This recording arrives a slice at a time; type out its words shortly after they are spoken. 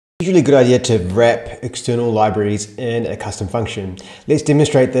Usually a good idea to wrap external libraries in a custom function. Let's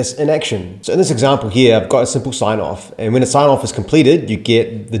demonstrate this in action. So in this example here, I've got a simple sign off, and when a sign off is completed, you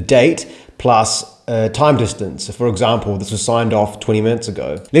get the date plus time distance. So for example, this was signed off 20 minutes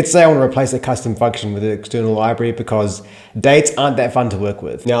ago. Let's say I want to replace a custom function with an external library because dates aren't that fun to work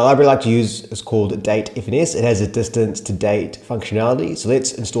with. Now, a library I like to use is called date FNS. It has a distance to date functionality. So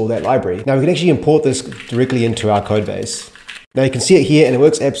let's install that library. Now we can actually import this directly into our code base. Now you can see it here and it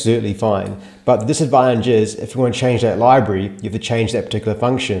works absolutely fine, but the disadvantage is if you want to change that library, you have to change that particular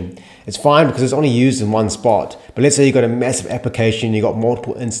function. It's fine because it's only used in one spot, but let's say you've got a massive application, you've got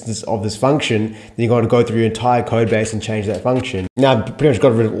multiple instances of this function, then you've got to go through your entire code base and change that function. Now I've pretty much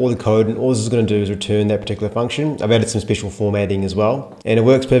got rid of all the code, and all this is going to do is return that particular function. I've added some special formatting as well, and it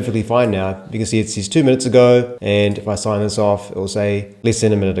works perfectly fine now. You can see it says 2 minutes ago, and if I sign this off, it will say less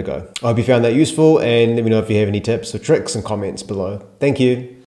than a minute ago. I hope you found that useful, and let me know if you have any tips or tricks and comments below. Thank you.